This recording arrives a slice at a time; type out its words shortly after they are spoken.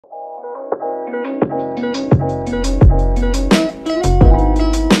Hey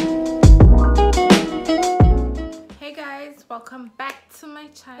guys, welcome back to my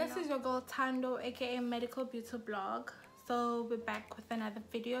channel. This is your girl Tando, aka Medical Beauty Blog. So we're back with another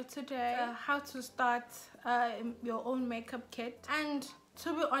video today. How to start your own makeup kit. And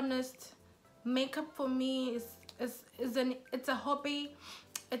to be honest, makeup for me it's a hobby,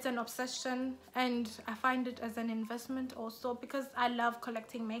 it's an obsession, and I find it as an investment also because I love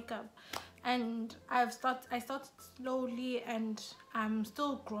collecting makeup. And I started slowly, and I'm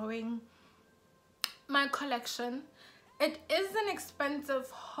still growing my collection. It is an expensive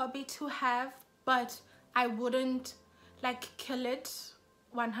hobby to have, but I wouldn't like kill it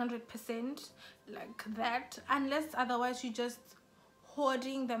 100% like that, unless otherwise you just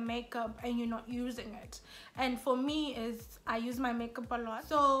hoarding the makeup and you're not using it. And for me is I use my makeup a lot,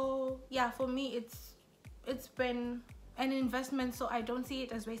 so yeah, for me it's been an investment, so I don't see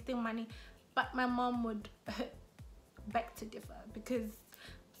it as wasting money. But my mom would beg to differ, because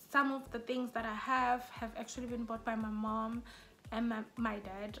some of the things that I have actually been bought by my mom and my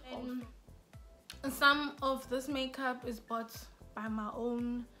dad, and some of this makeup is bought by my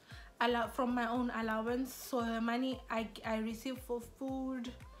own from my own allowance. So the money I receive for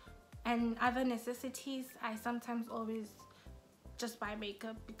food and other necessities, I sometimes always just buy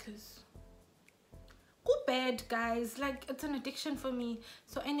makeup because go bad, guys, like it's an addiction for me.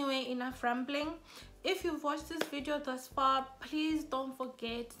 So anyway, enough rambling. If you've watched this video thus far, please don't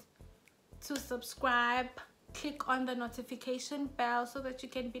forget to subscribe, click on the notification bell so that you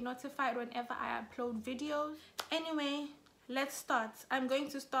can be notified whenever I upload videos. Anyway, let's start. I'm going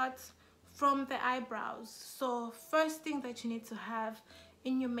to start from the eyebrows. So first thing that you need to have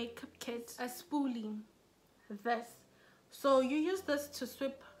in your makeup kit, a spoolie. This, so you use this to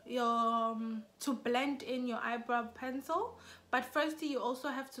sweep your to blend in your eyebrow pencil, but firstly you also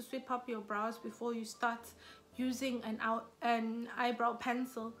have to sweep up your brows before you start using an eyebrow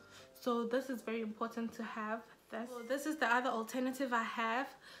pencil. So this is very important to have this. So this is the other alternative I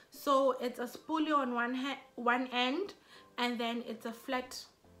have. So it's a spoolie on one end, and then it's a flat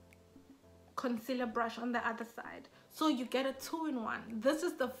concealer brush on the other side. So you get a 2-in-1. This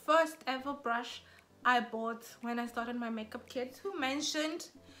is the first ever brush I bought when I started my makeup kit. Who mentioned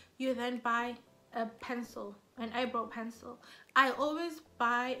you then buy a pencil, an eyebrow pencil. I always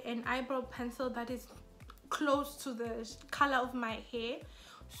buy an eyebrow pencil that is close to the color of my hair.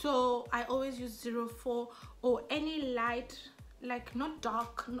 So I always use 04 or any light, like not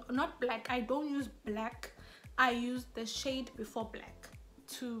dark, not black. I don't use black. I use the shade before black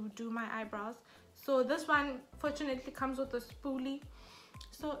to do my eyebrows. So this one fortunately comes with a spoolie,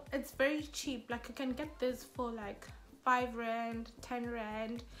 so it's very cheap. Like you can get this for like 5 rand, 10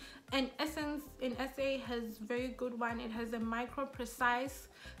 rand. And Essence in SA has very good one. It has a micro precise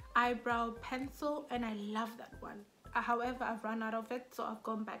eyebrow pencil, and I love that one. However, I've run out of it, so I've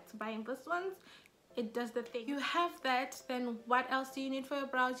gone back to buying this one. It does the thing. You have that, then what else do you need for your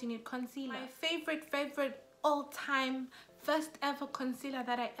brows? You need concealer. My favorite all-time first ever concealer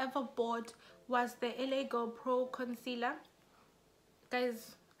that I ever bought was the LA Girl Pro concealer.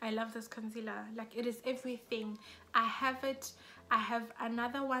 Guys, I love this concealer. Like, it is everything. I have it. I have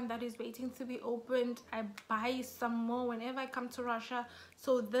another one that is waiting to be opened. I buy some more whenever I come to Russia.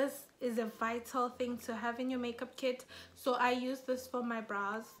 So this is a vital thing to have in your makeup kit. So I use this for my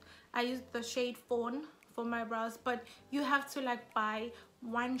brows. I use the shade Fawn for my brows, but you have to like buy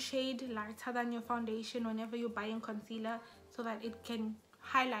one shade lighter than your foundation whenever you're buying concealer, so that it can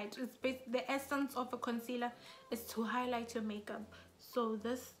highlight. It's the essence of a concealer is to highlight your makeup. So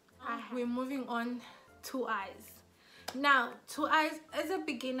this, we're moving on to eyes. Now, to eyes, as a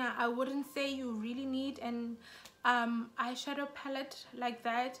beginner, I wouldn't say you really need an eyeshadow palette like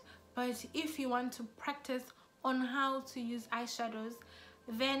that, but if you want to practice on how to use eyeshadows,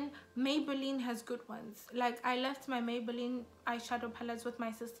 then Maybelline has good ones. Like, I left my Maybelline eyeshadow palettes with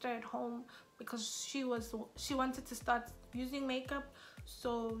my sister at home because she wanted to start using makeup,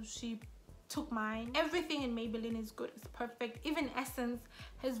 so she took mine. Everything in Maybelline is good, it's perfect. Even Essence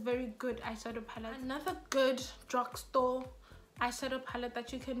has very good eyeshadow palette. Another good drugstore eyeshadow palette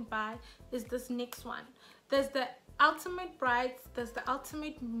that you can buy is this NYX one. There's the Ultimate Brights, there's the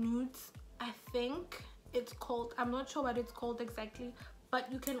Ultimate Nudes, I think it's called. I'm not sure what it's called exactly,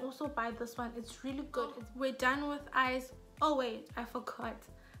 but you can also buy this one. It's really good. We're done with eyes. Oh wait, I forgot.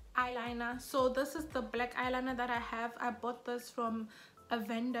 Eyeliner. So this is the black eyeliner that I have. I bought this from a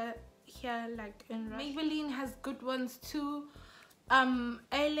vendor here, like in Russia. Maybelline has good ones too.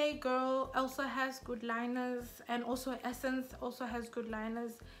 LA Girl also has good liners, and also Essence also has good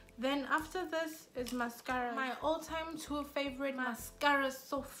liners. Then after this is mascara. My all-time two favorite mascaras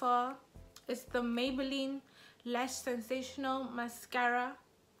so far It's the Maybelline Lash Sensational Mascara.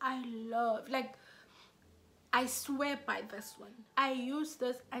 I love, like, I swear by this one. I use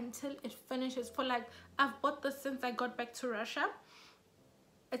this until it finishes. For like, I've bought this since I got back to Russia.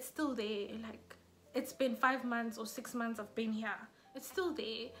 It's still there. Like, it's been 5 months or 6 months I've been here. It's still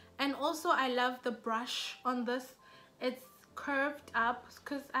there. And also I love the brush on this. It's curved up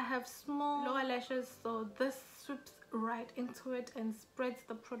because I have small lower lashes, so this sweeps right into it and spreads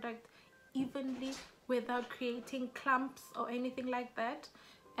the product evenly without creating clumps or anything like that.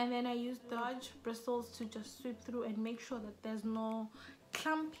 And then I use the large bristles to just sweep through and make sure that there's no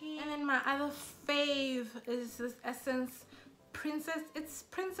clumpy. And then my other fave is this Essence Princess, it's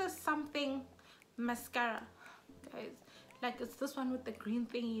Princess something mascara, guys. Like, it's this one with the green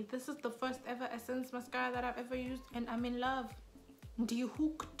thingy. This is the first ever Essence mascara that I've ever used, and I'm in love.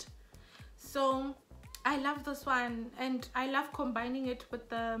 Hooked. So I love this one, and I love combining it with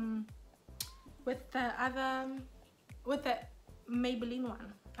the Maybelline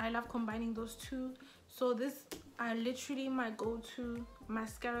one. I love combining those two. So this are literally my go-to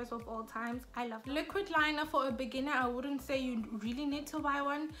mascaras of all times. I love liquid liner. For a beginner, I wouldn't say you really need to buy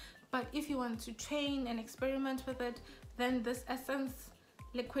one, but if you want to train and experiment with it, then this Essence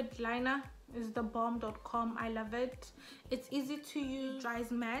liquid liner is the bomb.com. I love it. It's easy to use,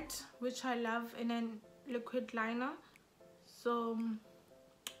 dries matte, which I love in a liquid liner. So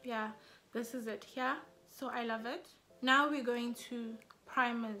yeah, this is it here. So I love it. Now we're going to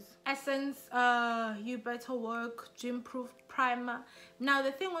primers. Essence You Better Work Gym Proof Primer. Now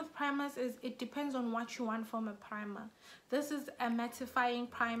the thing with primers is it depends on what you want from a primer. This is a mattifying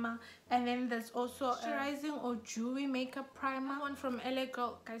primer, and then there's also a moisturizing or dewy makeup primer. One from LA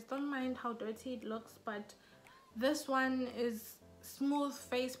Girl. Guys, don't mind how dirty it looks, but this one is smooth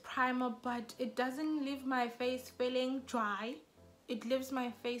face primer, but it doesn't leave my face feeling dry. It leaves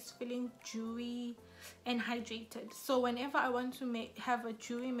my face feeling dewy and hydrated. So whenever I want to have a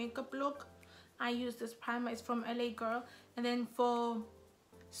dewy makeup look, I use this primer. It's from LA Girl. And then for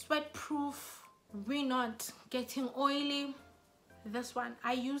sweat proof, we're not getting oily, this one,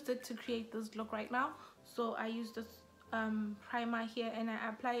 I used it to create this look right now. So I use this primer here, and I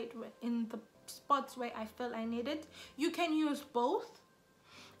apply it in the spots where I feel I need it. You can use both.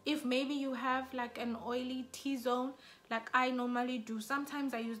 If maybe you have like an oily T-zone like I normally do,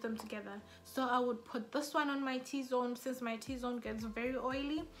 sometimes I use them together. So I would put this one on my T-zone, since my T-zone gets very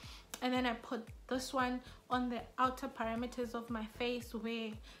oily, and then I put this one on the outer parameters of my face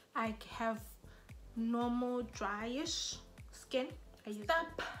where I have normal dryish skin. I use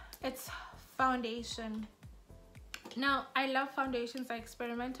it's foundation. Now I love foundations. I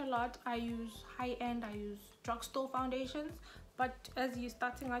experiment a lot. I use high-end, I use drugstore foundations, but as you're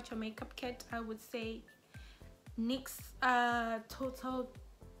starting out your makeup kit, I would say NYX Total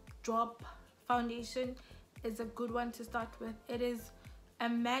Drop foundation is a good one to start with. It is a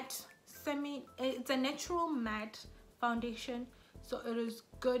matte it's a natural matte foundation, so it is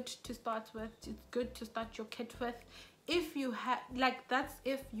good to start with. It's good to start your kit with. If you have, like, that's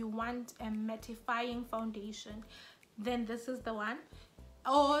if you want a mattifying foundation, then this is the one.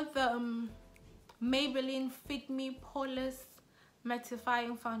 Or the Maybelline Fit Me Poreless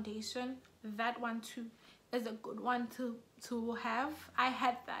mattifying foundation, that one too is a good one to have. I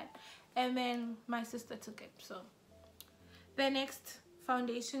had that, and then my sister took it. So the next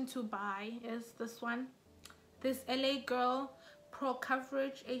foundation to buy is this one, this LA Girl Pro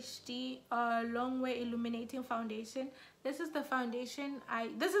Coverage HD Long Way Illuminating Foundation. This is the foundation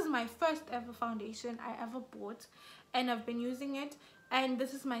this is my first ever foundation I ever bought, and I've been using it, and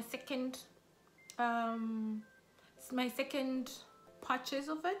this is my second purchase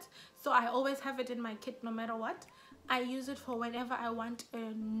of it. So I always have it in my kit no matter what. I use it for whenever I want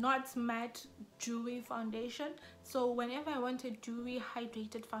a not matte dewy foundation. So whenever I want a dewy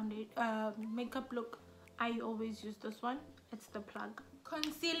hydrated foundation makeup look, I always use this one. It's the plug.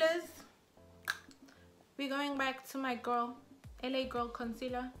 Concealers, we're going back to my girl, LA Girl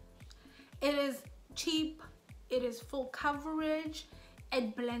concealer. It is cheap, it is full coverage,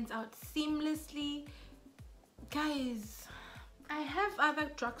 it blends out seamlessly. Guys, I have other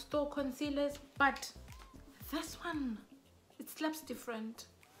drugstore concealers, but this one, it slaps different.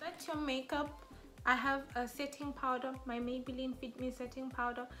 That's your makeup. I have a setting powder, my Maybelline Fit Me setting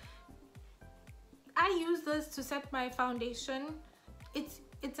powder. I use this to set my foundation. It's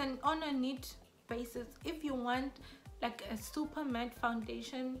on a neat basis. If you want like a super matte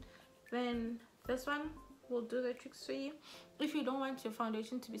foundation, then this one will do the tricks for you. If you don't want your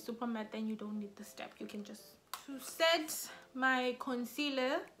foundation to be super matte, then you don't need the step. You can just... To set my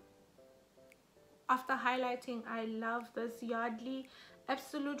concealer after highlighting, I love this Yardley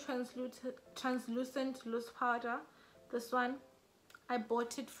Absolute translucent loose powder. This one, I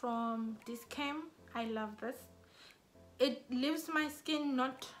bought it from Discam. I love this. It leaves my skin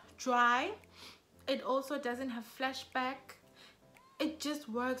not dry. It also doesn't have flashback. It just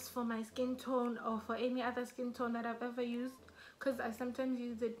works for my skin tone or for any other skin tone that I've ever used, because I sometimes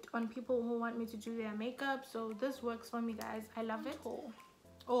use it on people who want me to do their makeup. So this works for me, guys. I love it.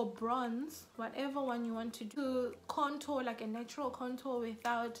 Or bronze, whatever one you want to do. To contour, like a natural contour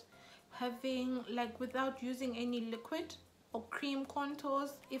without having, like, without using any liquid or cream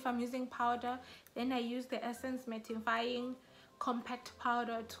contours. If I'm using powder, then I use the Essence mattifying compact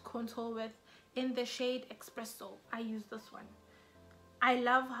powder to contour with in the shade Espresso. I use this one. I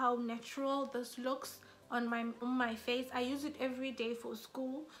love how natural this looks on my face. I use it every day for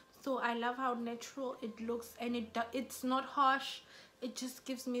school, so I love how natural it looks, and it's not harsh. It just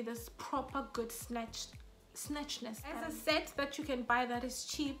gives me this proper good snatchness. As a set that you can buy that is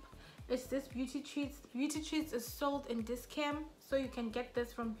cheap, it's this Beauty Treats. Beauty Treats is sold in Discam, so you can get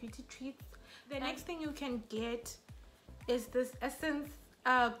this from Beauty Treats. The next thing you can get is this Essence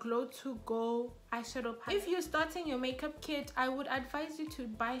Glow to Go eyeshadow palette. If you're starting your makeup kit, I would advise you to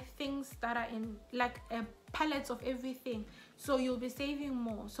buy things that are in like a palette of everything, so you'll be saving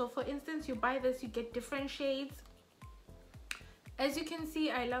more. So for instance, you buy this, you get different shades. As you can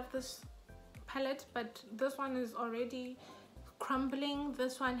see, I love this palette, but this one is already crumbling.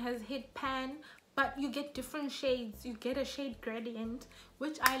 This one has hit pan, but you get different shades. You get a shade gradient,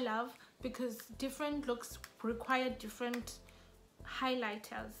 which I love because different looks require different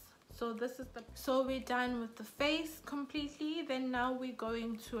highlighters. So this is so we're done with the face completely. Then now we're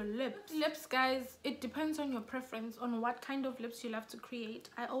going to lips, guys. It depends on your preference on what kind of lips you love to create.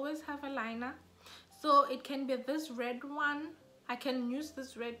 I always have a liner, so it can be this red one. I can use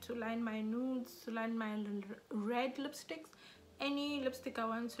this red to line my nudes, to line my red lipsticks. Any lipstick I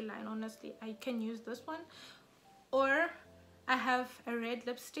want to line, honestly, I can use this one. Or I have a red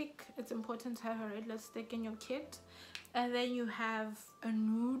lipstick. It's important to have a red lipstick in your kit. And then you have a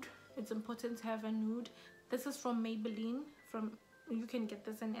nude. It's important to have a nude. This is from Maybelline. You can get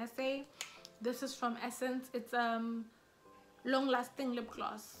this in SA. This is from Essence. It's long lasting lip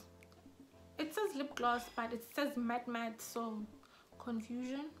gloss. It says lip gloss, but it says matte, so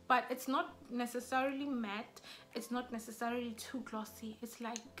confusion. But it's not necessarily matte. It's not necessarily too glossy. It's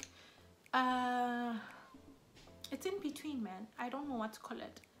like it's in between, man. I don't know what to call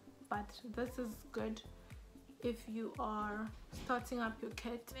it, but this is good if you are starting up your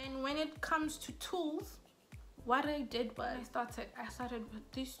kit. And when it comes to tools, what I did was I started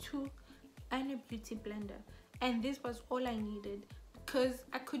with these two and a beauty blender, and this was all I needed, because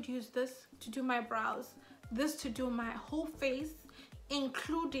I could use this to do my brows, this to do my whole face,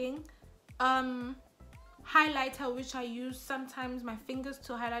 including highlighter, which I use sometimes my fingers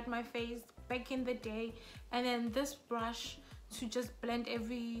to highlight my face back in the day, and then this brush to just blend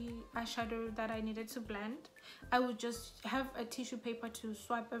every eyeshadow that I needed to blend. I would just have a tissue paper to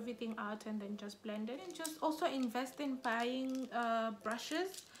swipe everything out and then just blend it. And just also invest in buying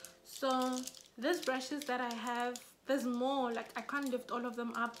brushes. So these brushes that I have, there's more, like I can't lift all of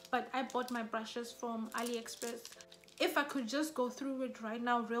them up, but I bought my brushes from AliExpress. If I could just go through it right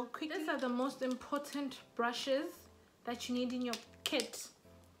now real quick, these are the most important brushes that you need in your kit.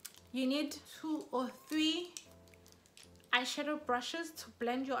 You need 2 or 3 eyeshadow brushes to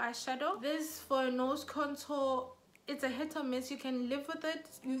blend your eyeshadow. This for a nose contour, it's a hit or miss. You can live with it,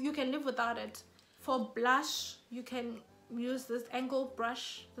 you can live without it. For blush, you can use this angle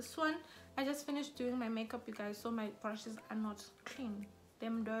brush. This one, I just finished doing my makeup, you guys, so my brushes are not clean, they're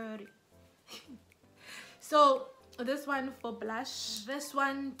dirty. So this one for blush, this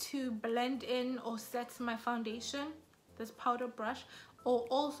one to blend in or set my foundation, this powder brush, or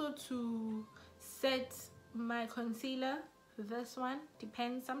also to set my concealer. This one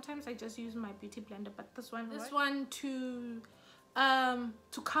depends. Sometimes I just use my beauty blender, but this one to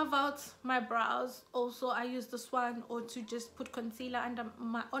carve out my brows. Also I use this one, or to just put concealer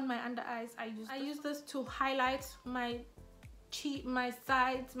on my under eyes. I use this to highlight my cheek, my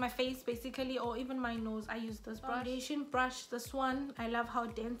sides, my face basically, or even my nose. I use this foundation brush. This one, I love how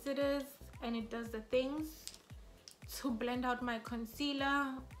dense it is and it does the things to blend out my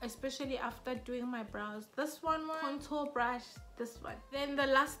concealer, especially after doing my brows. This one, contour brush, this one. Then the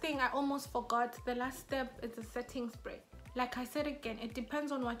last thing I almost forgot, the last step is the setting spray. Like I said again, it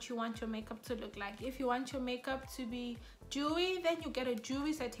depends on what you want your makeup to look like. If you want your makeup to be dewy, then you get a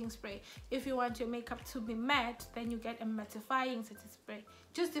dewy setting spray. If you want your makeup to be matte, then you get a mattifying setting spray.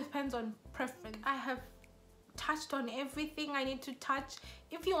 Just depends on preference. I have touched on everything I need to touch.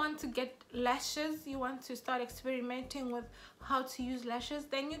 If you want to get lashes, you want to start experimenting with how to use lashes,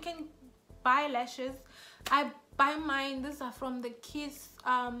 then you can buy lashes. I buy mine. These are from the Kiss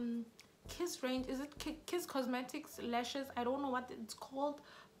range. Is it Kiss Cosmetics lashes? I don't know what it's called,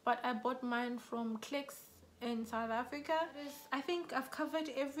 but I bought mine from Clicks in South Africa. I think I've covered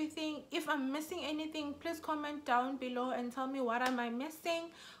everything. If I'm missing anything, please comment down below and tell me what am I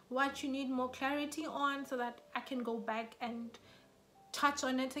missing, what you need more clarity on, so that I can go back and touch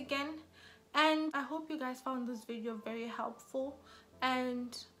on it again. And I hope you guys found this video very helpful,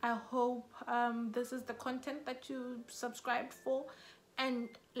 and I hope this is the content that you subscribed for. And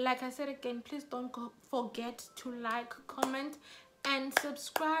like I said again, please don't forget to like, comment, and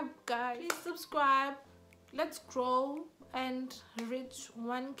subscribe, guys. Please subscribe. Let's grow and reach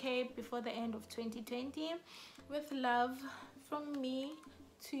 1K before the end of 2020. With love from me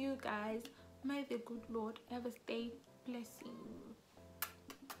to you guys. May the good Lord ever stay blessing.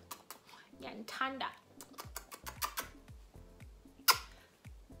 Yantanda.